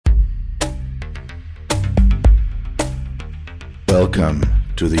Welcome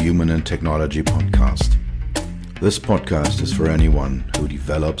to the Human and Technology Podcast. This podcast is for anyone who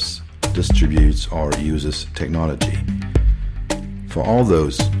develops, distributes, or uses technology. For all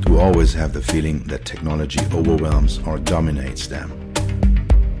those who always have the feeling that technology overwhelms or dominates them.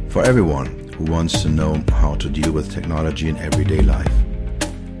 For everyone who wants to know how to deal with technology in everyday life.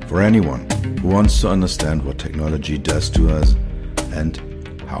 For anyone who wants to understand what technology does to us and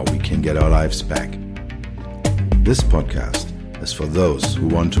how we can get our lives back. This podcast is for those who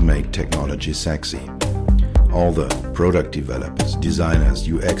want to make technology sexy. All the product developers, designers,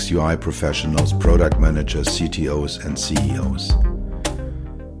 UX, UI professionals, product managers, CTOs, and CEOs.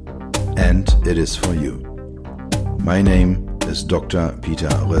 And it is for you. My name is Dr. Peter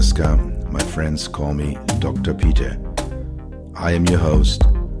Röska. My friends call me Dr. Peter. I am your host,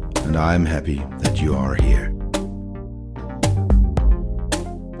 and I am happy that you are here.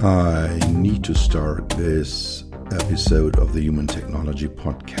 I need to start this episode of the Human Technology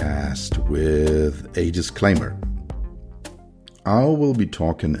Podcast with a disclaimer. I will be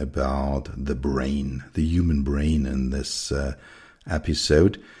talking about the brain, the human brain in this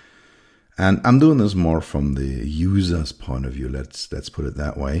episode. And I'm doing this more from the user's point of view, let's put it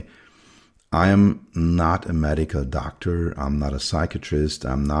that way. I am not a medical doctor, I'm not a psychiatrist,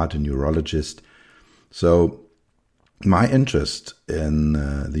 I'm not a neurologist. So my interest in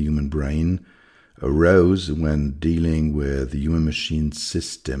the human brain arose when dealing with human-machine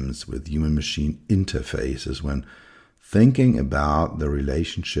systems, with human-machine interfaces, when thinking about the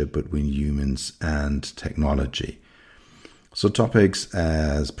relationship between humans and technology. So topics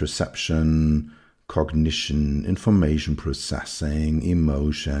as perception, cognition, information processing,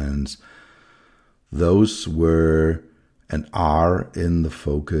 emotions, those were and are in the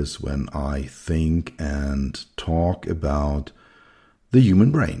focus when I think and talk about the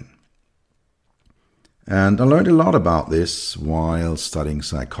human brain. And I learned a lot about this while studying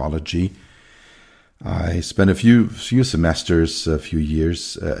psychology. I spent a few semesters, a few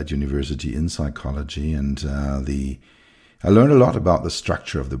years at university in psychology, and I learned a lot about the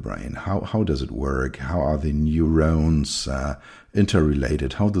structure of the brain. How does it work? How are the neurons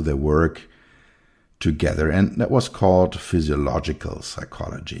interrelated? How do they work together? And that was called physiological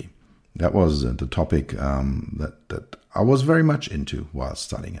psychology. That was the topic that I was very much into while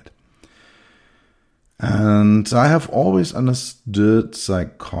studying it. And I have always understood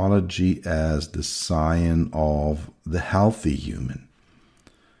psychology as the science of the healthy human,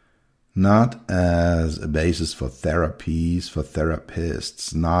 not as a basis for therapies, for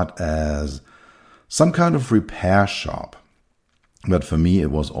therapists, not as some kind of repair shop. But for me,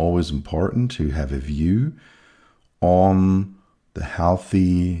 it was always important to have a view on the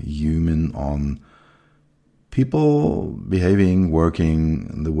healthy human, on people behaving,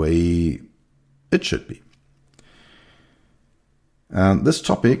 working the way it should be. And this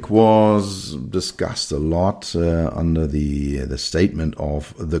topic was discussed a lot under the statement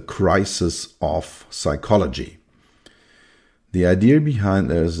of the crisis of psychology. The idea behind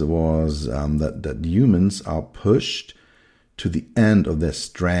this was that humans are pushed to the end of their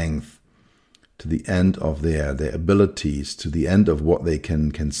strength, to the end of their abilities, to the end of what they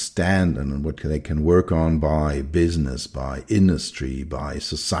can stand and what they can work on by business, by industry, by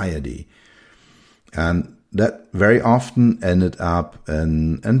society. And that very often ended up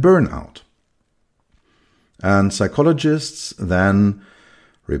in burnout. And psychologists then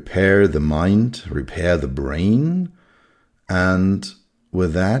repair the mind, repair the brain, and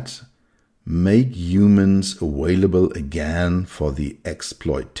with that make humans available again for the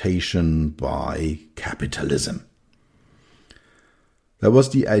exploitation by capitalism. That was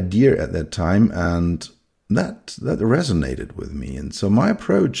the idea at that time, and that resonated with me. And so my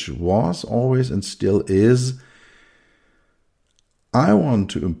approach was always and still is, I want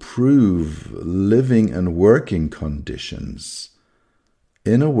to improve living and working conditions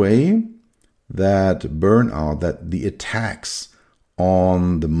in a way that burnout, that the attacks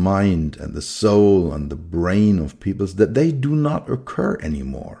on the mind and the soul and the brain of people, that they do not occur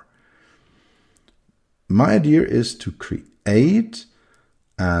anymore. My idea is to create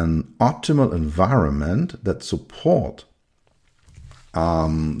an optimal environment that supports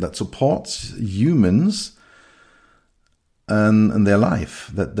humans and their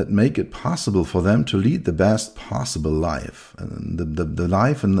life, that make it possible for them to lead the best possible life, and the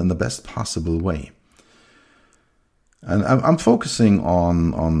life in the best possible way. And I'm focusing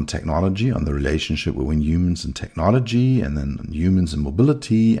on technology, on the relationship between humans and technology, and then humans and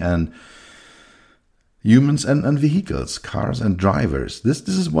mobility, and humans and vehicles, cars and drivers. This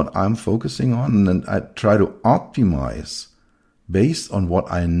is what I'm focusing on, and I try to optimize based on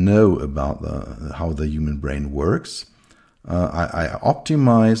what I know about how the human brain works, I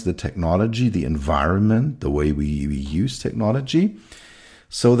optimize the technology, the environment, the way we use technology,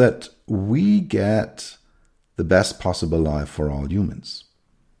 so that we get the best possible life for all humans.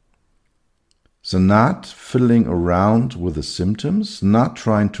 So not fiddling around with the symptoms, not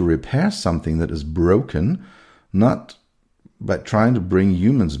trying to repair something that is broken, not by trying to bring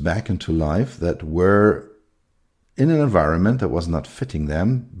humans back into life that were in an environment that was not fitting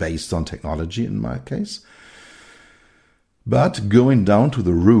them, based on technology in my case, but going down to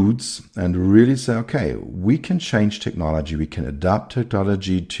the roots and really say, okay, we can change technology, we can adapt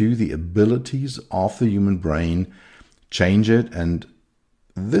technology to the abilities of the human brain, change it, and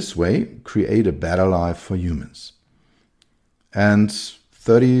this way create a better life for humans. And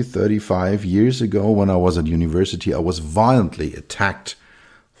 35 years ago, when I was at university, I was violently attacked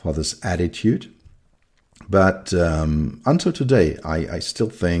for this attitude. But until today, I still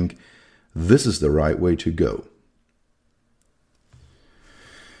think this is the right way to go.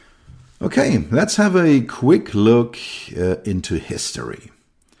 Okay, let's have a quick look into history.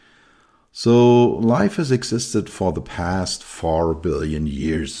 So life has existed for the past 4 billion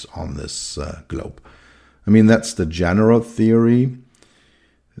years on this globe. I mean, that's the general theory.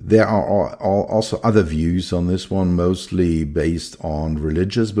 There are also other views on this one, mostly based on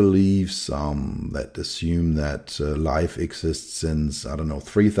religious beliefs that assume that life exists since,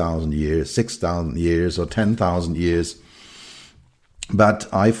 3,000 years, 6,000 years, or 10,000 years.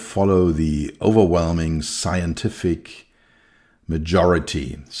 But I follow the overwhelming scientific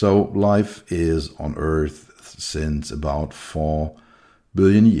majority. So life is on Earth since about 4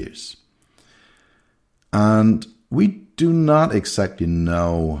 billion years. And we do not exactly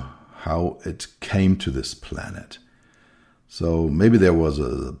know how it came to this planet. So maybe there was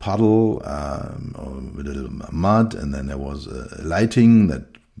a puddle with a little mud, and then there was a lighting that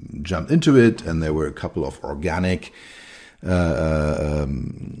jumped into it, and there were a couple of organic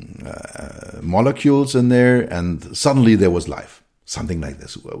molecules in there, and suddenly there was life. Something like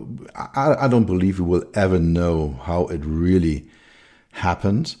this. I don't believe we will ever know how it really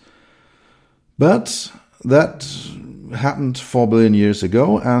happened. But that happened 4 billion years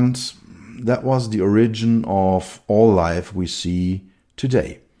ago, and that was the origin of all life we see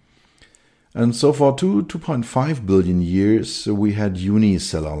today. And so for 2.5 billion years, we had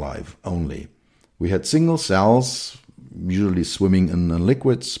unicellular life only. We had single cells, usually swimming in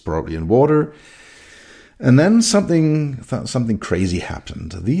liquids, probably in water. And then something crazy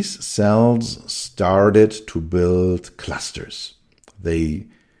happened. These cells started to build clusters. They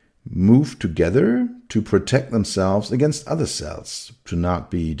moved together to protect themselves against other cells, to not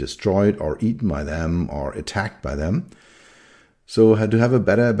be destroyed or eaten by them or attacked by them. So had to have a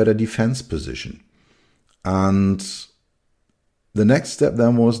better defense position. And the next step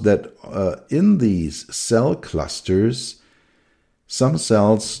then was that in these cell clusters, some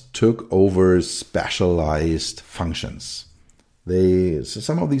cells took over specialized functions.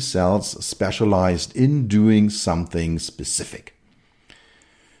 Some of these cells specialized in doing something specific.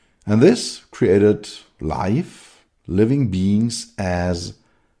 And this created life, living beings as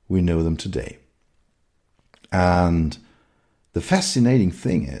we know them today. And the fascinating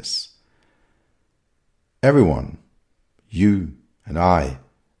thing is, everyone, you and I,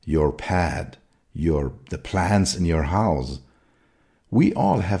 your pet, the plants in your house, we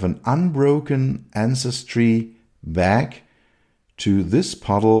all have an unbroken ancestry back to this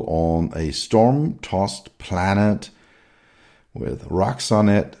puddle on a storm-tossed planet with rocks on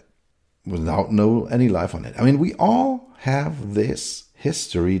it, without any life on it. I mean, we all have this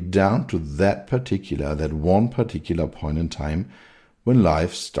history down to that one particular point in time when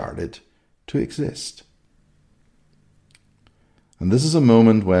life started to exist. And this is a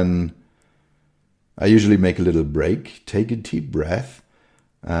moment when I usually make a little break, take a deep breath,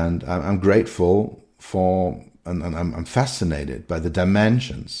 and I'm grateful for, and I'm fascinated by the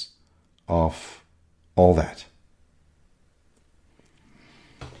dimensions of all that.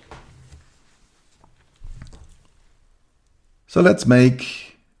 So let's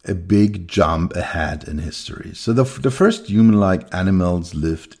make a big jump ahead in history. So the first human-like animals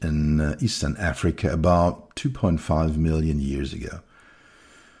lived in Eastern Africa about 2.5 million years ago.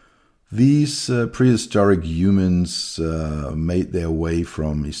 These prehistoric humans made their way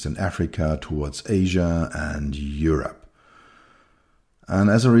from Eastern Africa towards Asia and Europe. And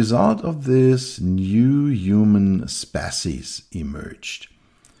as a result of this, new human species emerged.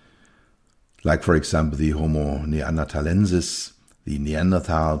 Like, for example, the Homo neanderthalensis, the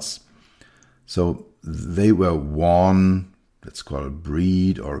Neanderthals. So they were one, let's call it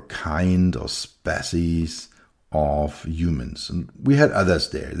breed or kind or species of humans. And we had others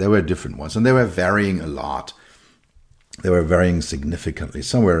there. There were different ones, and they were varying a lot. They were varying significantly.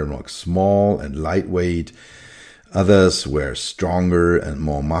 Some were like small and lightweight. Others were stronger and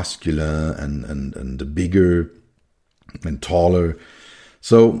more muscular and bigger and taller.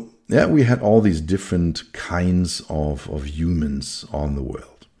 So yeah, we had all these different kinds of humans on the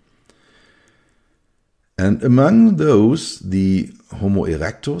world. And among those, the Homo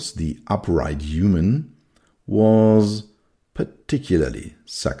erectus, the upright human, was particularly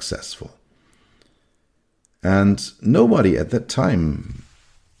successful. And nobody at that time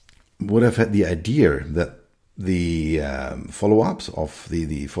would have had the idea that the follow-ups of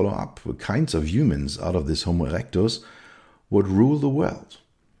the follow-up kinds of humans out of this Homo erectus would rule the world.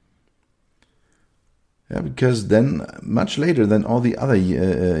 Yeah, because then, much later than all the other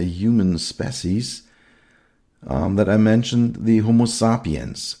human species that I mentioned, the Homo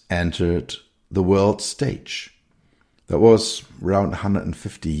sapiens entered the world stage. That was around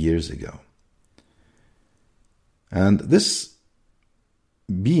 150 years ago. And this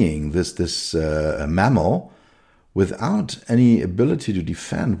being, this mammal, without any ability to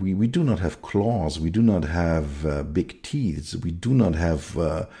defend, we do not have claws, we do not have big teeth, we do not have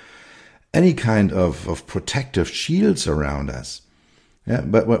any kind of protective shields around us. Yeah,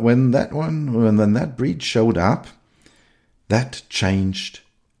 but when that breed showed up, that changed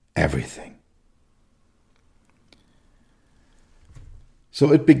everything.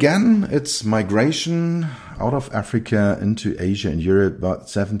 So it began its migration out of Africa into Asia and Europe about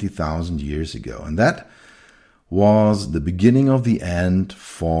 70,000 years ago. And that was the beginning of the end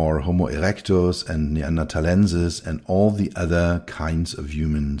for Homo erectus and Neanderthalensis and all the other kinds of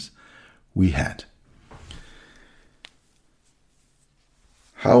humans we had.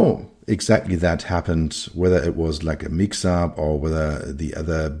 How exactly that happened, whether it was like a mix-up or whether the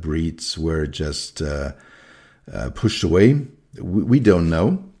other breeds were just pushed away, we don't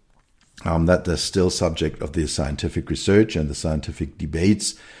know. That is still subject of the scientific research and the scientific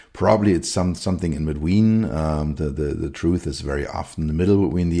debates. Probably it's something in between. The truth is very often in the middle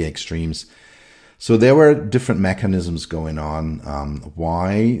between the extremes. So there were different mechanisms going on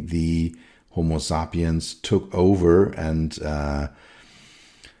why the Homo sapiens took over and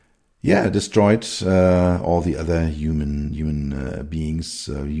destroyed all the other human beings,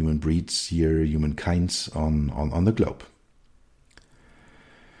 human breeds here, human kinds on the globe.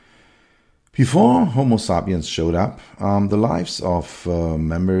 Before Homo sapiens showed up, the lives of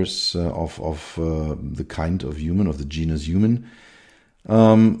members of the kind of human, of the genus human,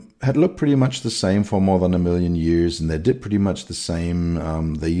 had looked pretty much the same for more than 1 million years, and they did pretty much the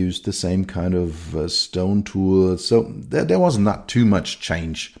same. They used the same kind of stone tools, so there was not too much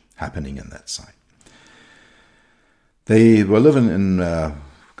change happening in that side. They were living in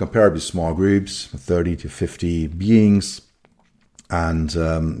comparably small groups, 30 to 50 beings. And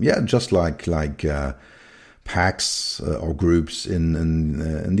just like packs or groups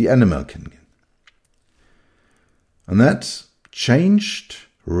in the animal kingdom. And that changed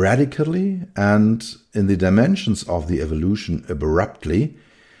radically and in the dimensions of the evolution abruptly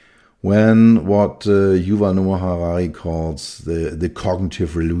when what Yuval Noah Harari calls the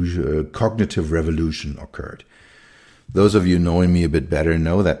cognitive revolution occurred. Those of you knowing me a bit better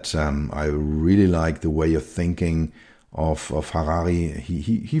know that I really like the way of thinking of Harari.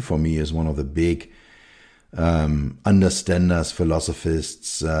 He for me is one of the big understanders,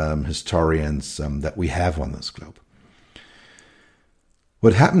 philosophists, historians that we have on this globe.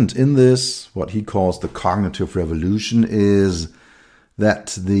 What happened in this, what he calls the cognitive revolution, is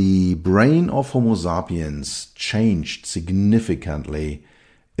that the brain of Homo sapiens changed significantly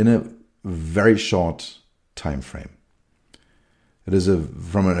in a very short time frame. It is,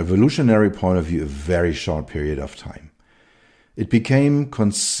 from an evolutionary point of view, a very short period of time. It became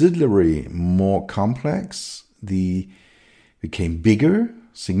considerably more complex, became bigger,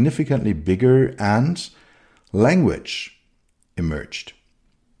 significantly bigger, and language emerged.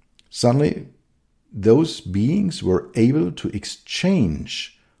 Suddenly, those beings were able to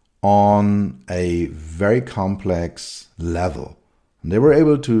exchange on a very complex level. And they were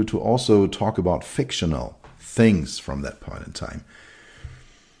able to also talk about fictional things from that point in time.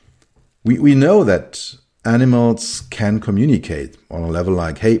 We know that animals can communicate on a level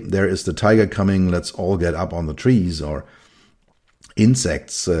like, hey, there is the tiger coming, let's all get up on the trees. Or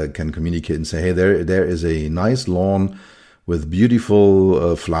insects can communicate and say, hey, there is a nice lawn with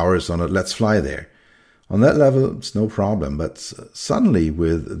beautiful flowers on it, let's fly there. On that level, it's no problem. But suddenly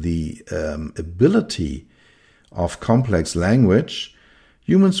with the ability of complex language,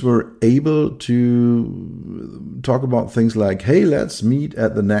 humans were able to talk about things like, hey, let's meet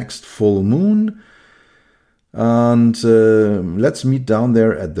at the next full moon. And let's meet down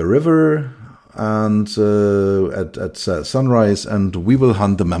there at the river. and at sunrise, and we will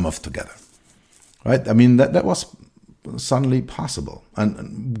hunt the mammoth together. Right? I mean, that was suddenly possible.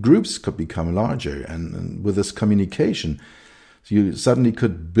 And groups could become larger. And with this communication, you suddenly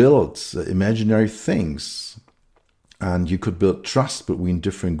could build imaginary things. And you could build trust between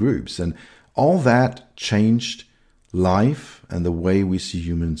different groups. And all that changed life and the way we see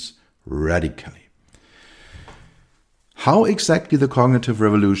humans radically. How exactly the cognitive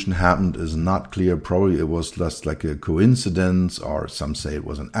revolution happened is not clear. Probably it was just like a coincidence, or some say it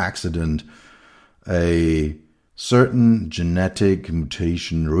was an accident. A certain genetic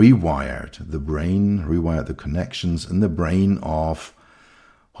mutation rewired the brain, rewired the connections in the brain of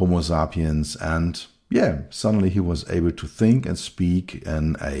Homo sapiens, and suddenly he was able to think and speak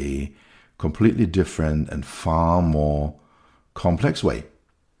in a completely different and far more complex way.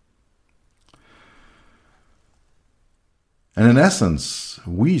 And in essence,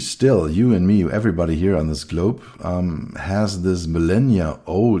 we still, you and me, everybody here on this globe, has this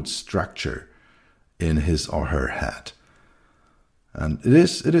millennia-old structure in his or her head. And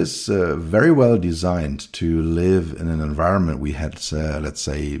it is very well designed to live in an environment we had, let's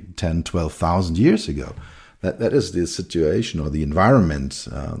say, 10, 12,000 years ago. That is the situation or the environment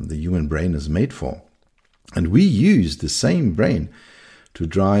the human brain is made for. And we use the same brain to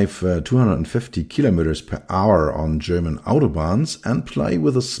drive 250 kilometers per hour on German autobahns and play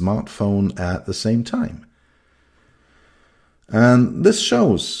with a smartphone at the same time. And this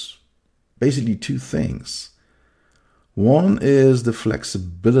shows basically two things. One is the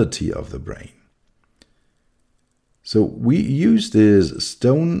flexibility of the brain. So we use this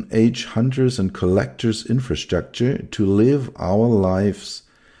Stone Age hunters and collectors infrastructure to live our lives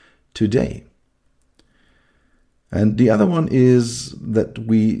today. And the other one is that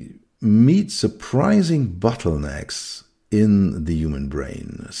we meet surprising bottlenecks in the human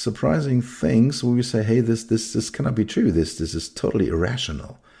brain. Surprising things where we say, hey, this cannot be true. This is totally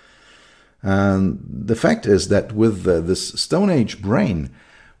irrational. And the fact is that with this Stone Age brain,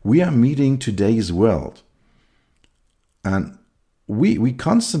 we are meeting today's world. And we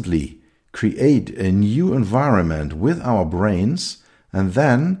constantly create a new environment with our brains, and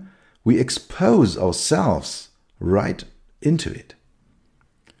then we expose ourselves right into it.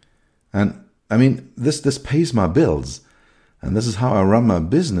 And I mean, this pays my bills. And this is how I run my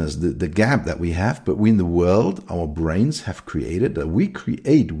business. The gap that we have between the world our brains have created, that we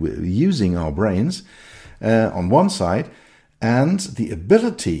create using our brains on one side, and the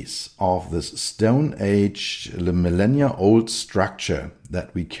abilities of this Stone Age, millennia-old structure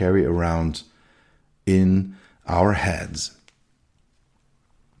that we carry around in our heads.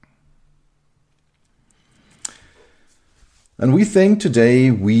 And we think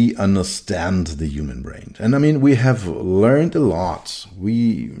today we understand the human brain. And I mean, we have learned a lot.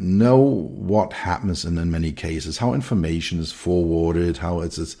 We know what happens in many cases, how information is forwarded, how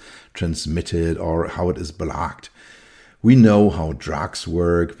it is transmitted, or how it is blocked. We know how drugs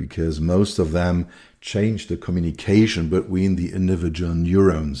work because most of them change the communication between the individual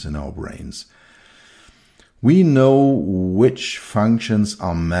neurons in our brains. We know which functions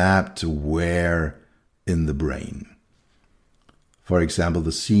are mapped where in the brain. For example,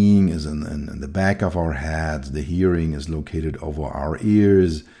 the seeing is in the back of our heads, the hearing is located over our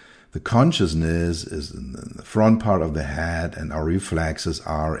ears, the consciousness is in the front part of the head, and our reflexes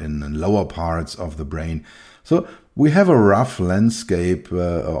are in the lower parts of the brain. So we have a rough landscape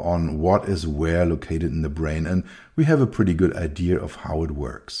on what is where located in the brain, and we have a pretty good idea of how it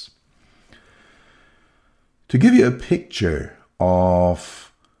works. To give you a picture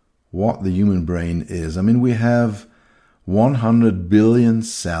of what the human brain is, I mean, we have 100 billion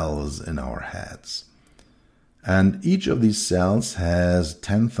cells in our heads. And each of these cells has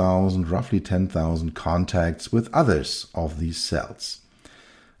roughly 10,000 contacts with others of these cells.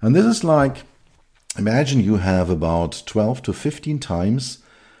 And this is like, imagine you have about 12 to 15 times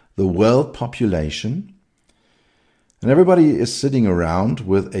the world population. And everybody is sitting around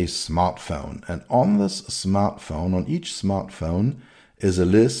with a smartphone. And on this smartphone, on each smartphone, is a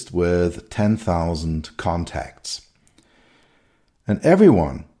list with 10,000 contacts. And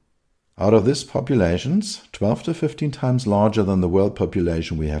everyone out of this populations, 12 to 15 times larger than the world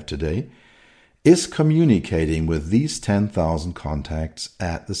population we have today, is communicating with these 10,000 contacts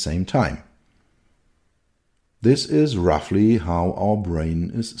at the same time. This is roughly how our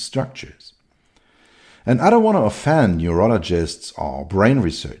brain is structured. And I don't want to offend neurologists or brain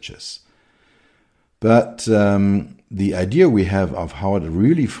researchers, but the idea we have of how it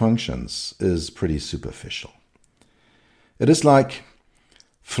really functions is pretty superficial. It is like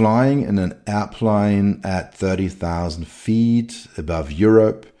flying in an airplane at 30,000 feet above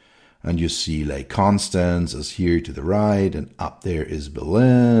Europe and you see Lake Constance is here to the right, and up there is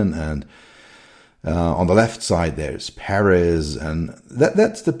Berlin, and on the left side there's Paris, and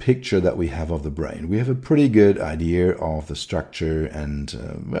that's the picture that we have of the brain. We have a pretty good idea of the structure, and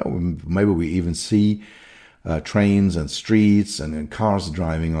maybe we even see trains and streets and cars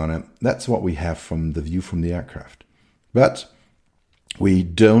driving on it. That's what we have from the view from the aircraft. But we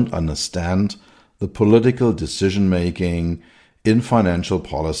don't understand the political decision-making in financial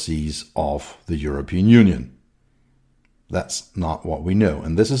policies of the European Union. That's not what we know.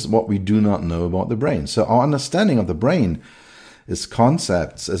 And this is what we do not know about the brain. So our understanding of the brain is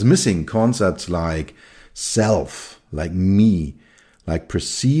missing concepts like self, like me, like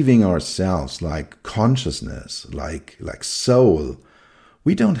perceiving ourselves, like consciousness, like soul.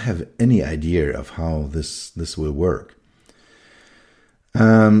 We don't have any idea of how this will work.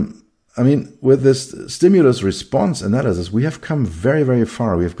 With this stimulus response analysis, we have come very, very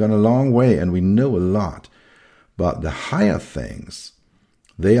far. We have gone a long way, and we know a lot. But the higher things,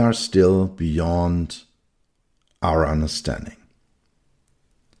 they are still beyond our understanding.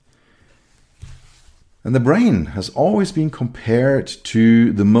 And the brain has always been compared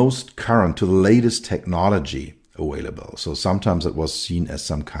to the most current, to the latest technology available. So sometimes it was seen as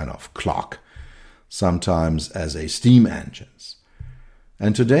some kind of clock, sometimes as a steam engine.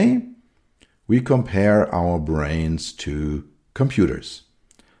 And today, we compare our brains to computers.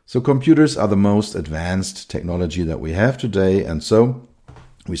 So computers are the most advanced technology that we have today. And so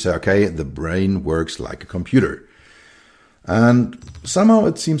we say, okay, the brain works like a computer. And somehow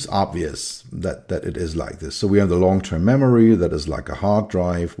it seems obvious that it is like this. So we have the long-term memory that is like a hard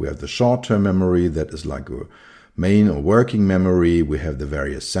drive. We have the short-term memory that is like a main or working memory. We have the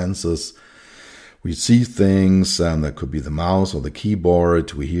various sensors. We see things, that could be the mouse or the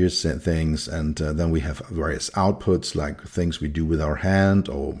keyboard. We hear things, and then we have various outputs, like things we do with our hand,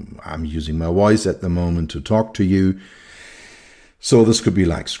 or I'm using my voice at the moment to talk to you. So this could be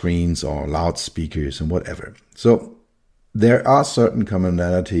like screens or loudspeakers and whatever. So there are certain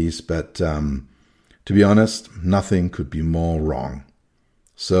commonalities, but to be honest, nothing could be more wrong.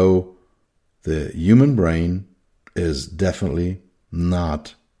 So the human brain is definitely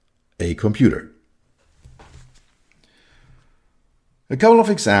not a computer. A couple of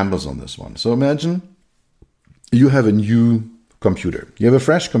examples on this one. So imagine you have a new computer. You have a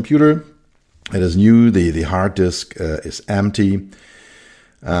fresh computer. It is new. The hard disk is empty.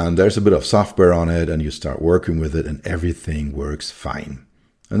 And there's a bit of software on it, and you start working with it, and everything works fine.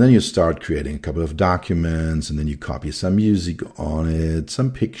 And then you start creating a couple of documents, and then you copy some music on it,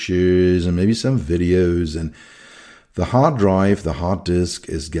 some pictures, and maybe some videos. And the hard drive, the hard disk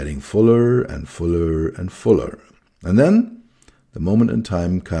is getting fuller and fuller and fuller. And then the moment in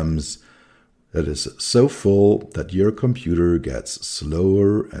time comes that is so full that your computer gets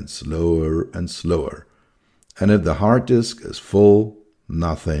slower and slower and slower. And if the hard disk is full,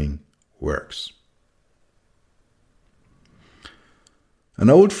 nothing works. An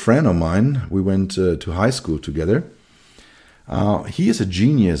old friend of mine, we went to high school together. He is a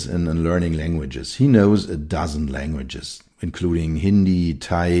genius in learning languages. He knows 12 languages, including Hindi,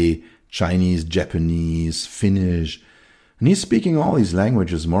 Thai, Chinese, Japanese, Finnish. And he's speaking all these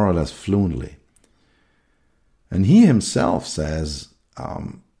languages more or less fluently. And he himself says,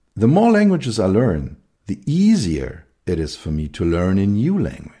 the more languages I learn, the easier it is for me to learn a new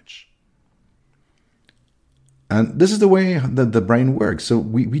language. And this is the way that the brain works. So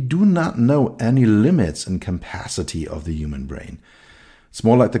we do not know any limits and capacity of the human brain. It's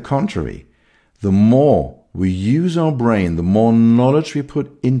more like the contrary. The more we use our brain, the more knowledge we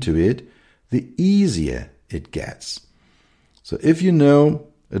put into it, the easier it gets. So if you know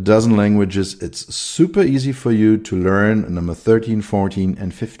 12 languages, it's super easy for you to learn number 13, 14,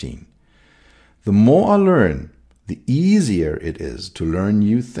 and 15. The more I learn, the easier it is to learn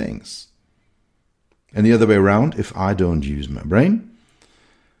new things. And the other way around, if I don't use my brain,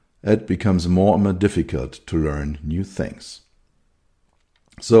 it becomes more and more difficult to learn new things.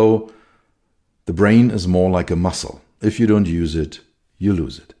 So the brain is more like a muscle. If you don't use it, you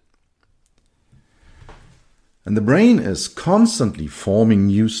lose it. And the brain is constantly forming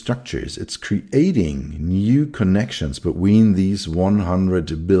new structures. It's creating new connections between these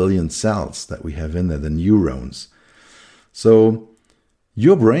 100 billion cells that we have in there, the neurons. So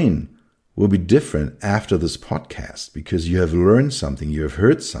your brain will be different after this podcast because you have learned something, you have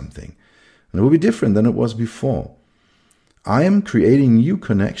heard something, and it will be different than it was before. I am creating new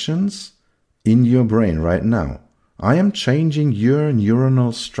connections in your brain right now. I am changing your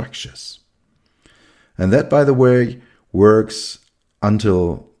neuronal structures. And that, by the way, works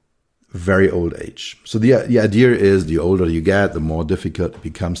until very old age. So the idea is the older you get, the more difficult it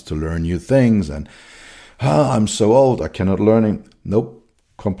becomes to learn new things. And I'm so old, I cannot learn it. Nope,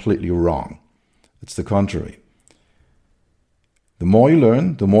 completely wrong. It's the contrary. The more you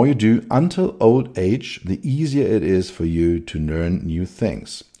learn, the more you do until old age, the easier it is for you to learn new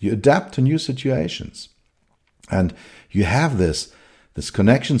things. You adapt to new situations. And you have this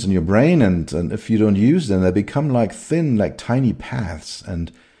connections in your brain, and if you don't use them, they become like thin, like tiny paths.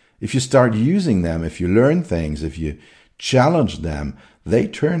 And if you start using them, if you learn things, if you challenge them, they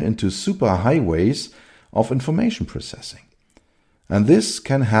turn into super highways of information processing. And this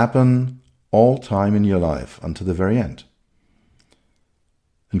can happen all time in your life until the very end.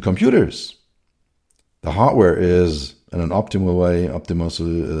 In computers, the hardware is in an optimal way,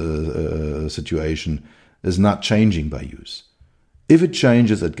 situation is not changing by use. If it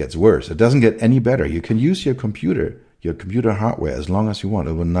changes, it gets worse. It doesn't get any better. You can use your computer hardware as long as you want.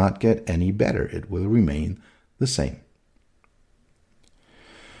 It will not get any better. It will remain the same.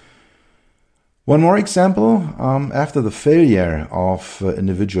 One more example, after the failure of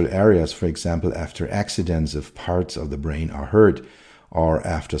individual areas, for example, after accidents, if parts of the brain are hurt, or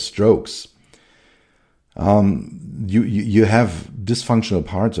after strokes, you have dysfunctional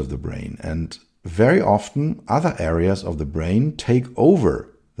parts of the brain, and very often other areas of the brain take over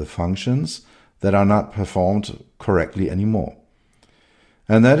the functions that are not performed correctly anymore.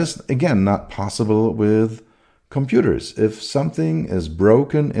 And that is, again, not possible with computers. If something is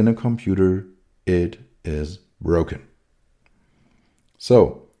broken in a computer, it is broken.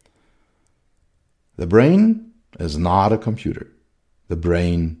 So, the brain is not a computer. The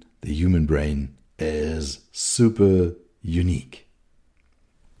brain, the human brain, is super unique.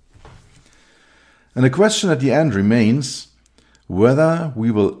 And the question at the end remains whether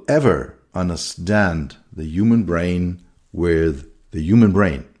we will ever understand the human brain with the human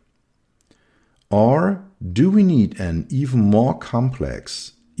brain. Or do we need an even more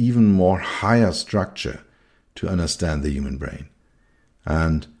complex, even more higher structure to understand the human brain?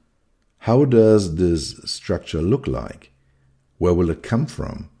 And how does this structure look like? Where will it come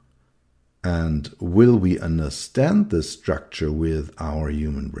from? And will we understand this structure with our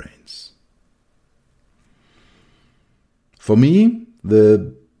human brains? For me,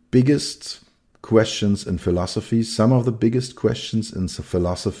 the biggest questions in philosophy, some of the biggest questions in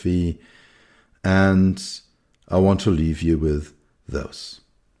philosophy, and I want to leave you with those.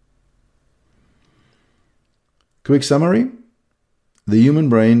 Quick summary. The human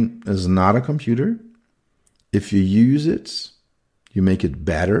brain is not a computer. If you use it, you make it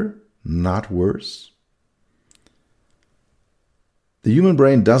better, not worse. The human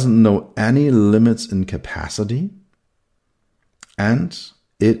brain doesn't know any limits in capacity, and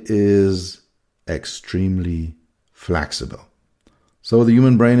it is extremely flexible. So the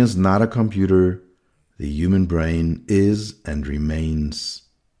human brain is not a computer. The human brain is and remains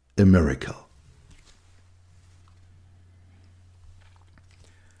a miracle.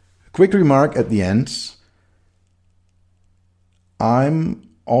 A quick remark at the end. I'm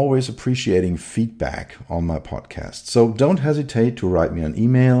always appreciating feedback on my podcast. So don't hesitate to write me an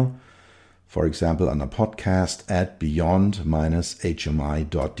email, for example, on a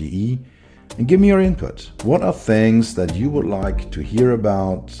podcast@beyond-hmi.de, and give me your input. What are things that you would like to hear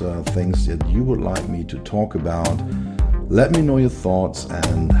about, things that you would like me to talk about? Let me know your thoughts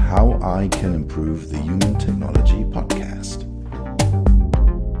and how I can improve the Human Technology Podcast.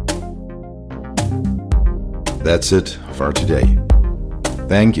 That's it for today.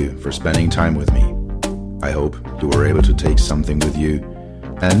 Thank you for spending time with me. I hope you were able to take something with you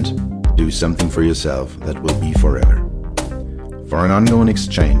and do something for yourself that will be forever. For an ongoing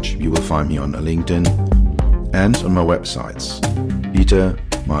exchange, you will find me on LinkedIn and on my websites,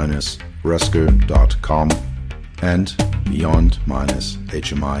 peter-rusker.com and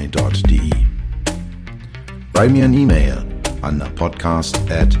beyond-hmi.de. Write me an email on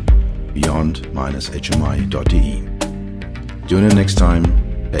podcast@beyond-hmi.de. Tune in next time,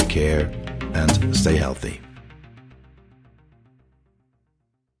 take care, and stay healthy.